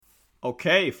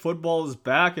Okay, football is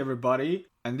back, everybody.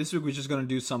 And this week we're just going to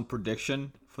do some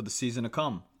prediction for the season to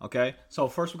come. Okay, so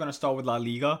first we're going to start with La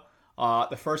Liga.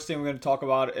 The first thing we're going to talk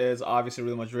about is obviously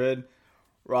Real Madrid.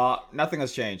 Nothing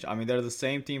has changed. I mean, they're the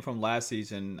same team from last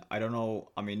season. I don't know.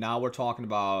 I mean, now we're talking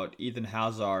about Eden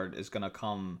Hazard is going to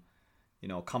come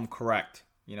correct.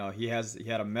 He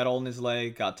had a medal in his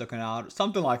leg, got taken out,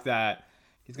 something like that.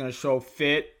 He's going to show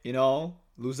fit,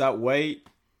 lose that weight.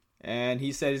 And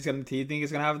he said he think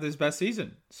he's gonna have his best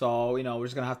season. So, we're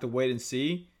just gonna have to wait and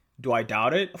see. Do I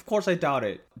doubt it? Of course I doubt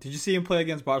it. Did you see him play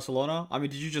against Barcelona? I mean,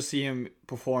 did you just see him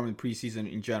perform in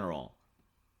preseason in general?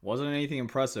 Wasn't anything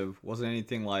impressive. Wasn't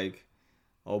anything like,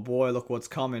 oh boy, look what's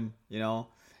coming,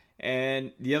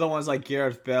 And the other one's like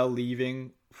Gareth Bale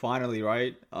leaving finally,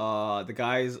 right? The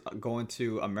guy's going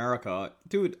to America.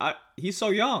 Dude, he's so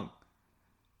young.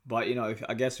 But,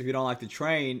 if you don't like to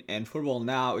train, and football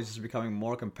now is just becoming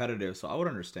more competitive, so I would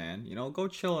understand. Go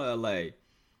chill in LA.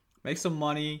 Make some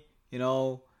money, you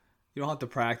don't have to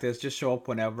practice. Just show up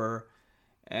whenever,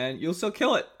 and you'll still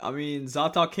kill it. I mean,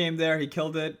 Zata came there. He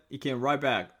killed it. He came right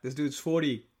back. This dude's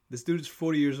 40. This dude's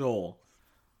 40 years old.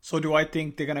 So do I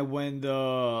think they're going to win the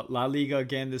La Liga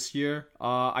again this year?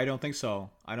 I don't think so.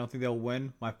 I don't think they'll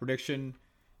win. My prediction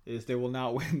is they will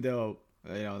not win the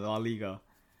La Liga.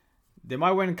 They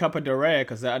might win Copa del Rey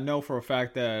because I know for a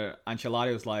fact that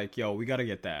Ancelotti was like, yo, we got to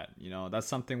get that. That's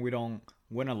something we don't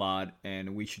win a lot,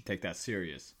 and we should take that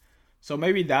serious. So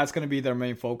maybe that's going to be their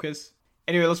main focus.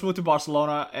 Anyway, let's move to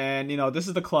Barcelona. And, this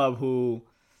is the club who,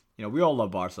 we all love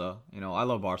Barca. I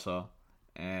love Barca.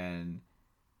 And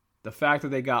the fact that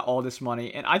they got all this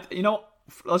money. And,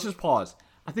 let's just pause.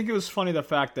 I think it was funny the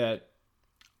fact that,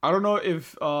 I don't know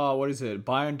if,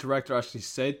 Bayern director actually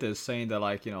said this, saying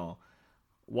that,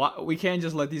 we can't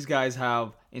just let these guys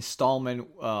have installment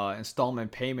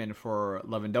payment for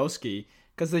Lewandowski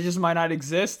because they just might not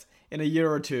exist in a year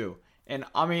or two. And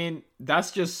I mean,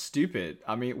 that's just stupid.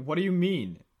 I mean, what do you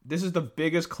mean? This is the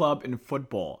biggest club in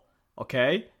football.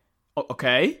 Okay?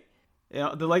 Okay?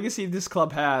 The legacy this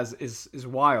club has is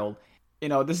wild.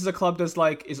 This is a club that's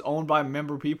is owned by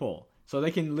member people. So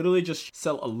they can literally just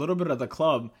sell a little bit of the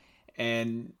club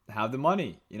and have the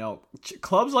money.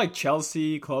 Clubs like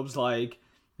Chelsea, clubs like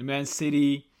Man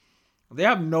City, they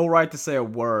have no right to say a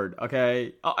word,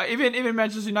 okay? Even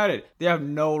Manchester United, they have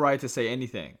no right to say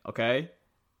anything, okay?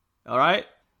 All right?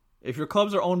 If your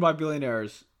clubs are owned by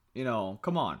billionaires,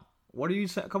 come on. What are you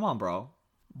saying? Come on, bro.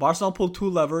 Barcelona pulled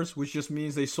two levers, which just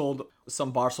means they sold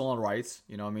some Barcelona rights,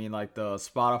 like the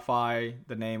Spotify,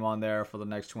 the name on there for the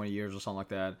next 20 years or something like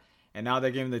that. And now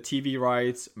they're giving the TV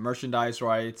rights, merchandise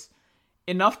rights,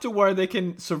 enough to where they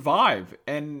can survive.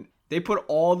 And they put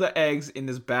all the eggs in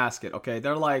this basket, okay?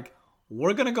 They're like,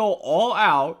 we're gonna go all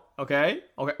out, okay?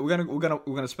 Okay, we're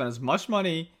gonna spend as much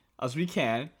money as we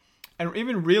can. And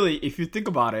even really, if you think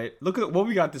about it, look at what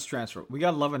we got this transfer. We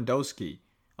got Lewandowski,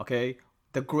 okay?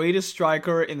 The greatest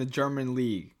striker in the German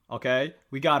league, okay?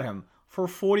 We got him for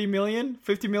 40 million,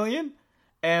 50 million.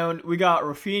 And we got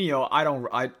Rafinha.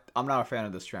 I'm not a fan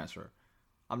of this transfer.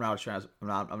 I'm not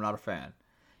a fan.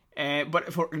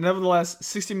 But for nevertheless,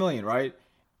 60 million, right?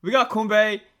 We got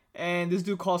Kumbe, and this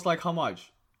dude costs how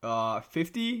much?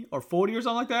 50 or 40 or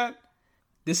something like that?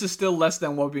 This is still less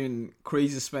than what been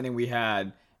crazy spending we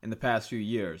had in the past few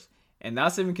years. And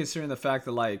that's even considering the fact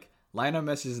that, Lionel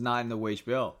Messi is not in the wage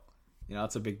bill.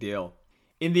 It's a big deal.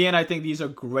 In the end, I think these are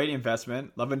great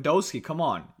investment. Lewandowski, come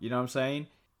on. You know what I'm saying?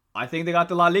 I think they got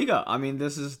the La Liga. I mean,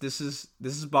 this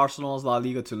is Barcelona's La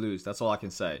Liga to lose. That's all I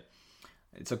can say.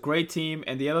 It's a great team.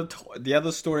 And the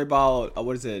other story about,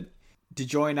 De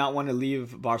Jong not want to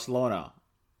leave Barcelona.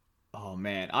 Oh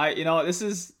man, this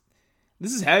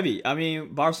is heavy. I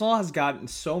mean, Barcelona has gotten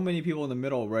so many people in the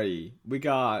middle already. We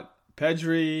got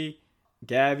Pedri,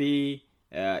 Gavi,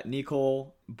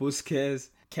 Nico, Busquets,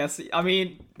 Kessie. I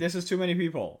mean, this is too many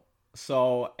people.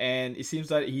 So, and it seems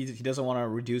that he doesn't want to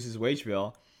reduce his wage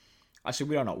bill. Actually,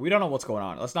 we don't know. We don't know what's going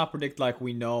on. Let's not predict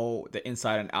we know the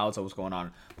inside and outs of what's going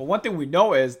on. But one thing we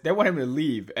know is they want him to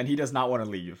leave, and he does not want to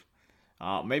leave.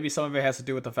 Maybe some of it has to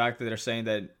do with the fact that they're saying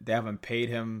that they haven't paid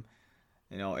him,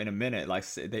 in a minute.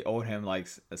 They owed him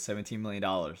 $17 million.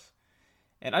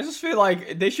 And I just feel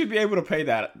like they should be able to pay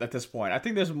that at this point. I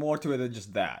think there's more to it than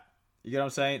just that. You get what I'm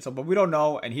saying? So, but we don't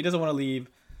know, and he doesn't want to leave.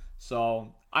 So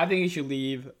I think he should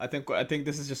leave. I think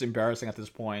this is just embarrassing at this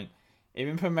point.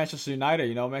 Even for Manchester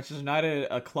United, Manchester United,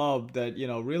 a club that,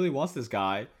 really wants this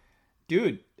guy.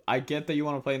 Dude, I get that you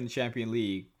want to play in the Champions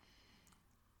League.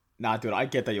 Nah, dude, I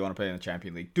get that you want to play in the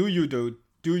Champions League. Do you, dude?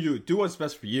 Do you? Do what's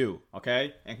best for you,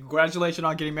 okay? And congratulations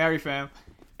on getting married, fam.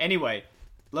 Anyway,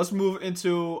 let's move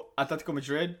into Atletico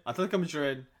Madrid. Atletico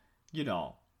Madrid,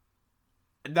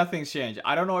 Nothing's changed.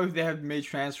 I don't know if they have made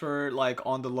transfer like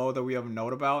on the low that we haven't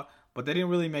known about, but they didn't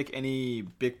really make any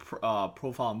big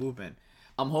profile movement.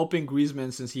 I'm hoping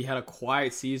Griezmann, since he had a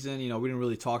quiet season, we didn't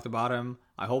really talk about him.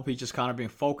 I hope he just kind of been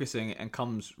focusing and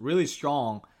comes really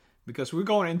strong because we're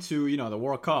going into, the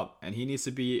World Cup and he needs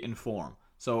to be in form.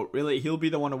 So really, he'll be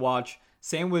the one to watch.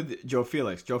 Same with Joe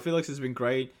Felix. Joe Felix has been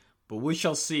great, but we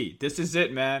shall see. This is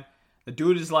it, man. The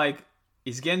dude is like,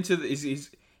 he's getting to the, he's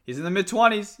in the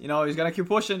mid-20s. He's gonna keep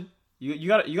pushing. You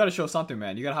gotta show something,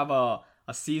 man. You gotta have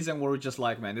a season where we're just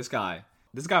like, man, this guy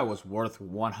was worth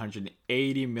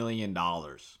 $180 million.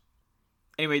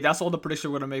 Anyway, that's all the prediction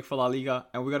we're going to make for La Liga.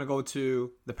 And we're going to go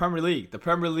to the Premier League. The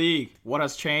Premier League, what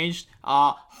has changed?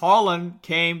 Haaland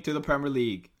came to the Premier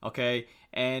League, okay?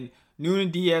 And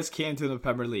Núñez Diaz came to the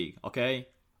Premier League, okay?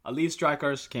 Elite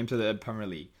strikers came to the Premier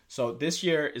League. So this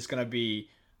year is going to be,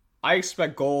 I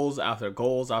expect goals after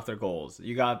goals after goals.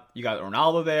 You got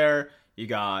Ronaldo there. You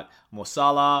got Mo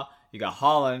Salah. You got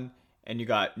Haaland. And you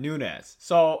got Núñez.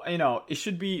 So, it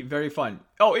should be very fun.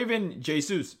 Oh, even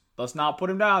Jesus. Let's not put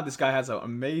him down. This guy has an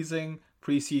amazing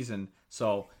preseason.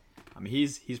 So,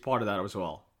 he's part of that as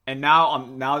well. And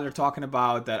now they're talking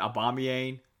about that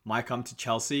Aubameyang might come to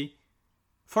Chelsea.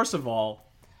 First of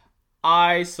all,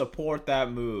 I support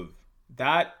that move.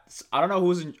 I don't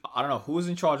know who's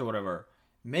in charge or whatever.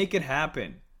 Make it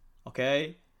happen.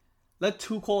 Okay? Let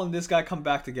Tuchel and this guy come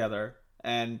back together,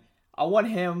 and I want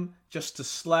him just to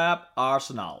slap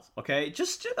Arsenal, okay? It'll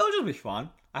just be fun.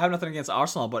 I have nothing against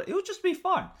Arsenal, but it would just be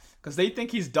fun because they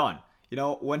think he's done.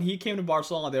 When he came to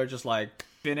Barcelona, they're just like,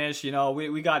 finish,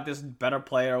 we got this better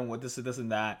player and with this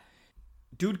and that.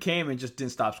 Dude came and just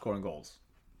didn't stop scoring goals.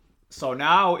 So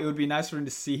now it would be nice for him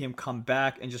to see him come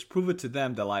back and just prove it to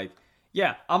them that, like,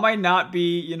 yeah, I might not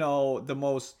be, the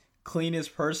most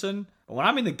cleanest person, but when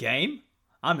I'm in the game,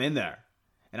 I'm in there.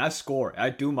 And I score. I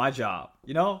do my job,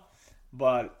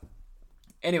 But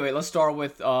anyway, let's start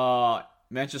with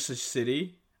Manchester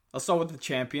City. Let's start with the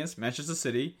champions, Manchester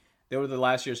City. They were the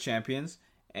last year's champions,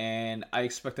 and I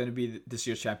expect them to be this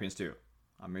year's champions too.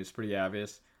 It's pretty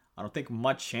obvious. I don't think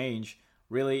much change.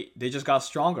 Really, they just got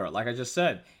stronger, like I just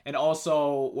said. And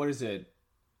also, what is it?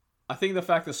 I think the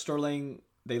fact that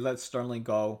they let Sterling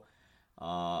go,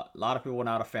 a lot of people were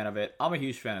not a fan of it. I'm a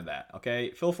huge fan of that,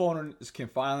 okay? Phil Foden can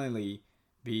finally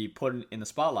be put in the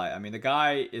spotlight. The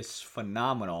guy is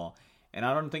phenomenal, and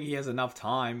I don't think he has enough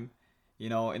time,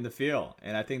 in the field.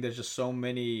 And I think there's just so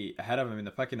many ahead of him in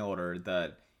the pecking order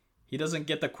that he doesn't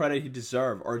get the credit he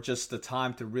deserves or just the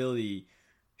time to really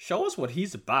show us what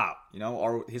he's about,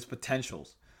 or his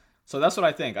potentials. So that's what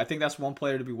I think. I think that's one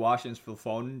player to be watching is Phil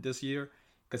Foden this year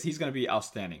because he's going to be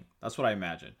outstanding. That's what I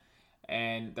imagine.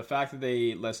 And the fact that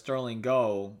they let Sterling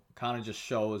go kind of just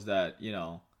shows that,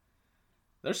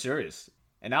 they're serious.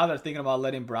 And now they're thinking about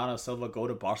letting Bernardo Silva go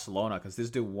to Barcelona because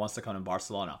this dude wants to come to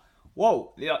Barcelona.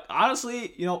 Whoa.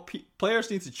 Honestly,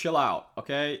 players need to chill out,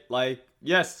 okay? Like,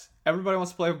 yes, everybody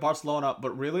wants to play for Barcelona,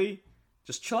 but really,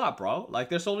 just chill out, bro. Like,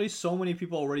 there's already so many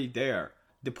people already there.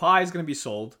 Depay is going to be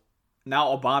sold.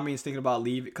 Now Aubameyang is thinking about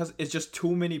leaving because it's just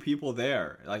too many people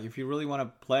there. Like, if you really want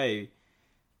to play,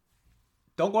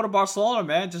 don't go to Barcelona,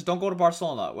 man. Just don't go to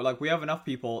Barcelona. We have enough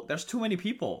people. There's too many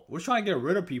people. We're trying to get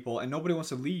rid of people, and nobody wants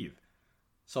to leave.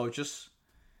 So just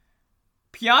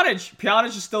Pjanic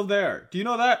is still there. Do you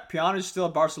know that? Pjanic is still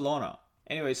at Barcelona.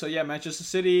 Anyway, so yeah, Manchester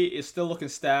City is still looking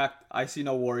stacked. I see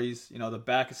no worries. The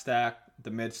back is stacked,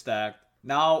 the mid stacked.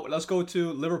 Now let's go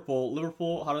to Liverpool.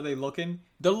 Liverpool, how are they looking?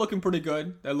 They're looking pretty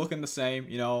good. They're looking the same.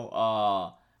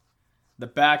 The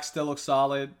back still looks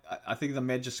solid. I think the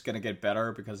mid just gonna get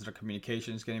better because their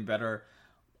communication is getting better.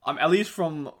 At least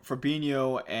from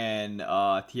Fabinho and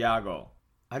Thiago.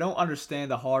 I don't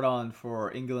understand the hard-on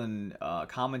for England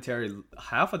commentary.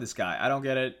 Half of this guy, I don't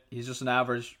get it. He's just an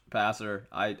average passer.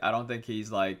 I don't think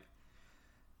he's like...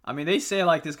 they say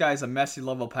like this guy's a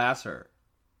Messi-level passer.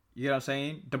 You know what I'm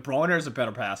saying? De Bruyne is a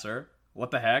better passer.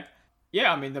 What the heck?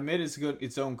 Yeah, the mid is good.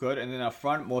 Its own good. And then up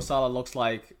front, Mo Salah looks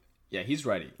like... Yeah, he's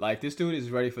ready. Like, this dude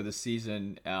is ready for the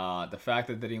season. The fact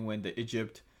that they didn't win the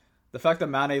Egypt. The fact that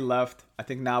Mane left, I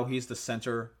think now he's the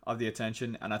center of the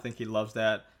attention. And I think he loves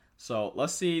that. So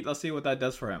let's see what that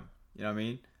does for him. You know what I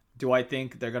mean? Do I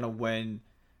think they're gonna win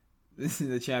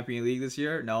the Champions League this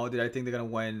year? No. Did I think they're gonna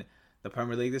win the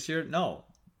Premier League this year? No.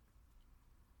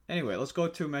 Anyway, let's go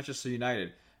to Manchester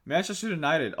United. Manchester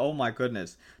United, oh my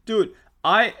goodness. Dude,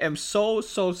 I am so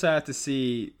sad to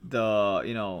see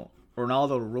the,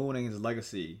 Ronaldo ruining his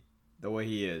legacy the way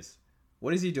he is.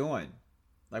 What is he doing?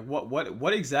 Like,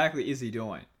 what exactly is he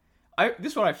doing?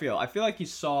 This is what I feel. I feel like he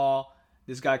saw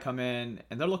this guy come in,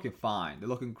 and they're looking fine. They're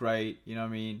looking great, you know what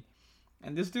I mean?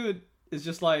 And this dude is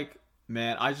just like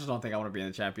Man, I just don't think I want to be in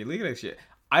the Champions League next year.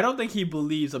 I don't think he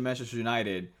believes that Manchester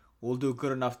United will do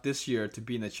good enough this year to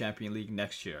be in the Champions League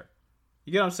next year.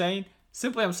 You get what I'm saying?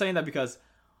 Simply, I'm saying that because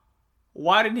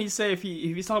why didn't he say, if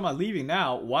he's talking about leaving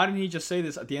now, why didn't he just say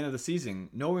this at the end of the season,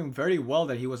 knowing very well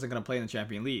that he wasn't going to play in the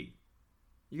Champions League?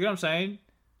 You get what I'm saying?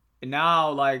 And now,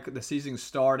 like, the season's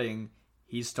starting,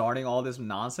 he's starting all this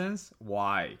nonsense?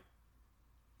 Why?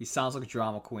 He sounds like a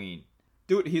drama queen.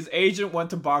 Dude, his agent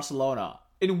went to Barcelona.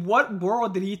 In what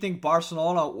world did he think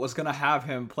Barcelona was going to have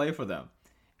him play for them?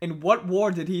 In what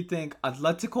world did he think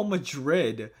Atletico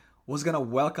Madrid was going to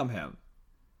welcome him?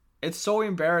 It's so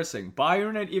embarrassing.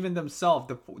 Bayern and even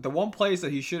themselves, the one place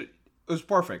that it was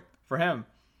perfect for him.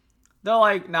 They're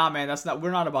like, nah, man, we're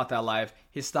not about that life.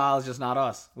 His style is just not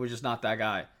us. We're just not that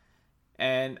guy.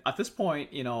 And at this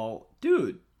point,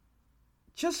 dude,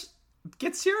 just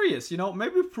get serious.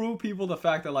 Maybe prove people the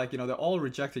fact that, like, they're all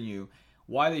rejecting you.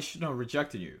 Why they shouldn't have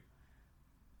rejected you.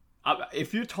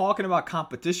 If you're talking about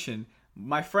competition,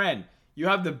 my friend, you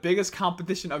have the biggest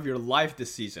competition of your life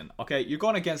this season. Okay, you're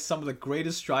going against some of the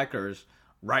greatest strikers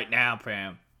right now,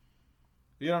 fam.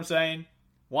 You know what I'm saying?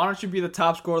 Why don't you be the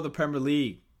top scorer of the Premier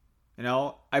League?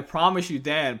 I promise you,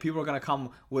 Dan, people are going to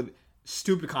come with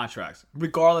stupid contracts,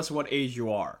 regardless of what age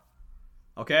you are.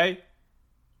 Okay?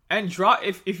 And drop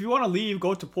if you want to leave,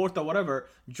 go to Porto, whatever,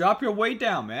 drop your weight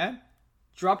down, man.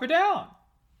 Drop it down.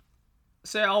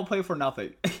 Say, I'll play for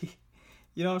nothing.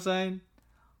 You know what I'm saying?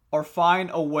 Or find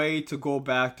a way to go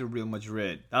back to Real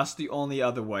Madrid. That's the only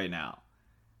other way now.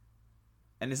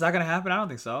 And is that going to happen? I don't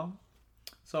think so.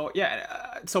 So,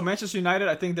 yeah. So, Manchester United,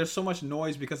 I think there's so much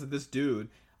noise because of this dude.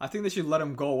 I think they should let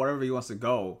him go wherever he wants to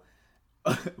go.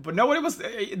 But nobody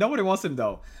wants him,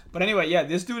 though. But anyway, yeah,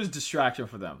 this dude is distraction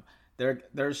for them.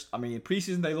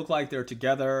 Preseason, they look like they're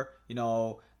together.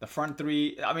 The front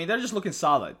three, they're just looking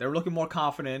solid. They're looking more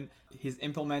confident. He's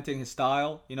implementing his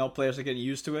style. Players are getting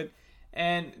used to it.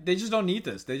 And they just don't need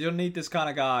this. They don't need this kind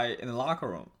of guy in the locker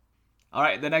room. All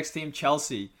right, the next team,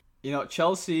 Chelsea.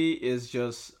 Chelsea is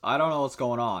just, I don't know what's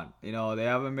going on. They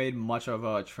haven't made much of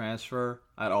a transfer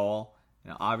at all.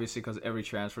 Obviously, because every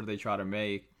transfer they try to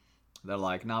make, they're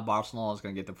like, nah, Barcelona is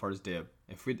going to get the first dib.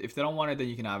 If they don't want it, then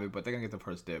you can have it, but they're going to get the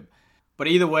first dib. But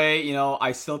either way,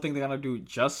 I still think they're going to do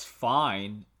just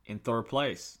fine in third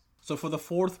place. So for the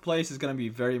fourth place is going to be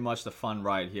very much the fun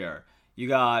ride here. You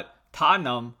got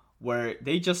Tottenham, where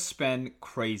they just spend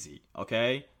crazy,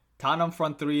 okay? Tottenham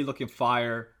front three looking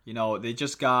fire. They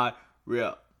just got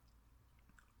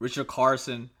Richard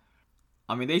Carson.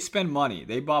 They spend money.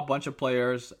 They bought a bunch of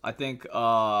players. I think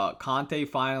Conte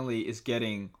finally is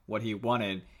getting what he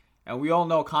wanted. And we all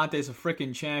know Conte's a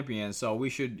freaking champion, so we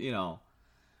should,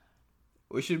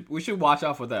 we should watch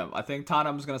out for them. I think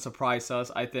Tottenham's going to surprise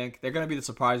us. I think they're going to be the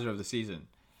surpriser of the season.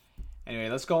 Anyway,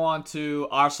 let's go on to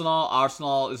Arsenal.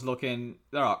 Arsenal is looking,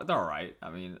 they're all right.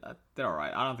 They're all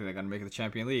right. I don't think they're going to make the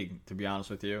Champions League, to be honest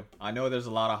with you. I know there's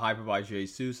a lot of hype about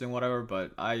Jesus and whatever,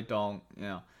 but I don't,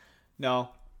 no.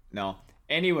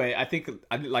 Anyway, I think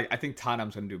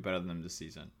Tottenham's going to do better than them this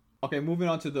season. Okay, moving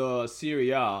on to the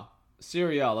Serie A.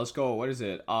 Serie A, let's go. What is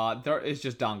it? There is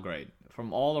just downgrade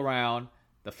from all around.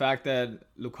 The fact that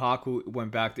Lukaku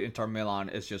went back to Inter Milan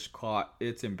is just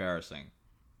it's embarrassing.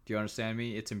 Do you understand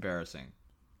me? It's embarrassing.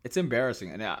 It's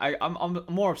embarrassing. And I'm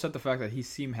more upset the fact that he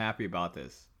seemed happy about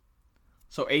this.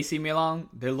 So AC Milan,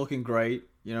 they're looking great.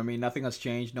 Nothing has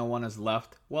changed. No one has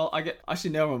left. Well, actually,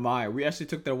 never mind. We actually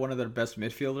took one of their best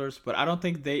midfielders, but I don't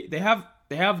think they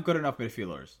have good enough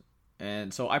midfielders.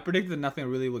 And so I predicted that nothing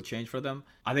really will change for them.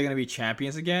 Are they going to be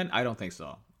champions again? I don't think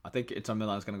so. I think Inter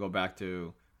Milan is going to go back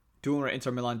to doing what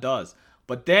Inter Milan does.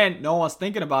 But then no one's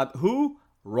thinking about who?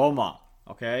 Roma.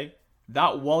 Okay?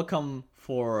 That welcome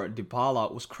for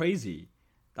Dybala was crazy.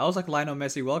 That was like Lionel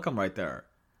Messi welcome right there.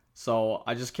 So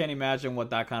I just can't imagine what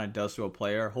that kind of does to a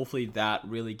player. Hopefully that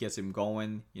really gets him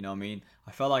going.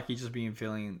 I felt like he's just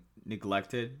feeling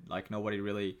neglected. Like nobody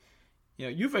really,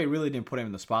 Juve really didn't put him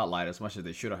in the spotlight as much as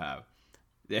they should have.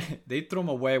 They threw him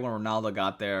away when Ronaldo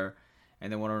got there.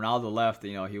 And then when Ronaldo left,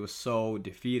 he was so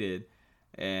defeated.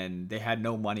 And they had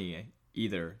no money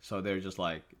either. So they're just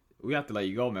like, we have to let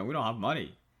you go, man. We don't have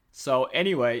money. So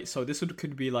anyway, this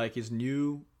could be like his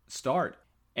new start.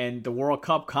 And the World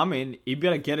Cup coming, you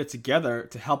better get it together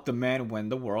to help the man win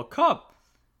the World Cup.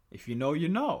 If you know, you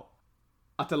know.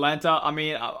 Atalanta,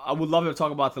 I would love to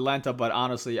talk about Atalanta, but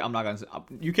honestly, I'm not going to.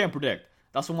 You can't predict.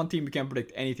 That's the one team you can't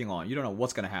predict anything on. You don't know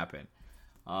what's going to happen.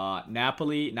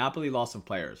 Napoli lost some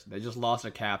players. They just lost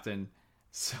their captain.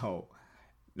 So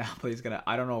Napoli's going to,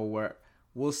 I don't know where.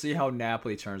 We'll see how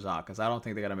Napoli turns out because I don't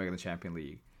think they're going to make the Champions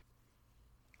League.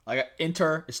 Like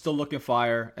Inter is still looking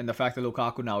fire, and the fact that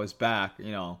Lukaku now is back,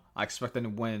 I expect them to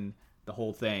win the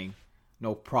whole thing,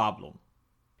 no problem.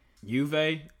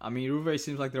 Juve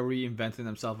seems like they're reinventing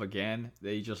themselves again.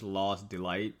 They just lost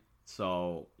Delight,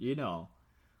 so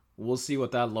we'll see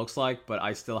what that looks like. But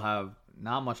I still have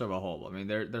not much of a hope. I mean,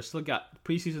 they're still got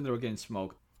preseason. They were getting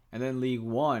smoked, and then League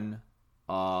One.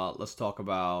 Let's talk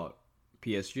about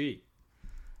PSG.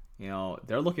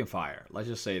 They're looking fire. Let's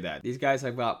just say that. These guys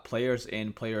have got players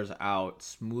in, players out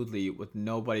smoothly with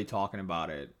nobody talking about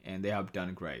it, and they have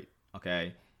done great.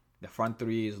 Okay? The front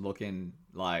three is looking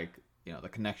like, the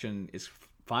connection is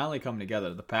finally coming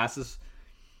together. The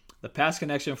pass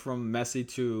connection from Messi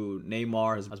to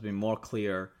Neymar has been more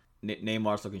clear.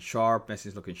 Neymar's looking sharp.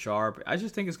 Messi's looking sharp. I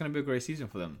just think it's going to be a great season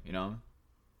for them,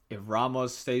 If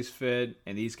Ramos stays fit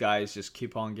and these guys just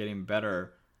keep on getting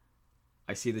better,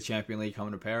 I see the Champions League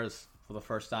coming to Paris for the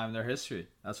first time in their history.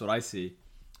 That's what I see.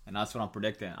 And that's what I'm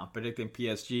predicting. I'm predicting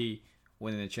PSG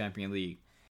winning the Champions League.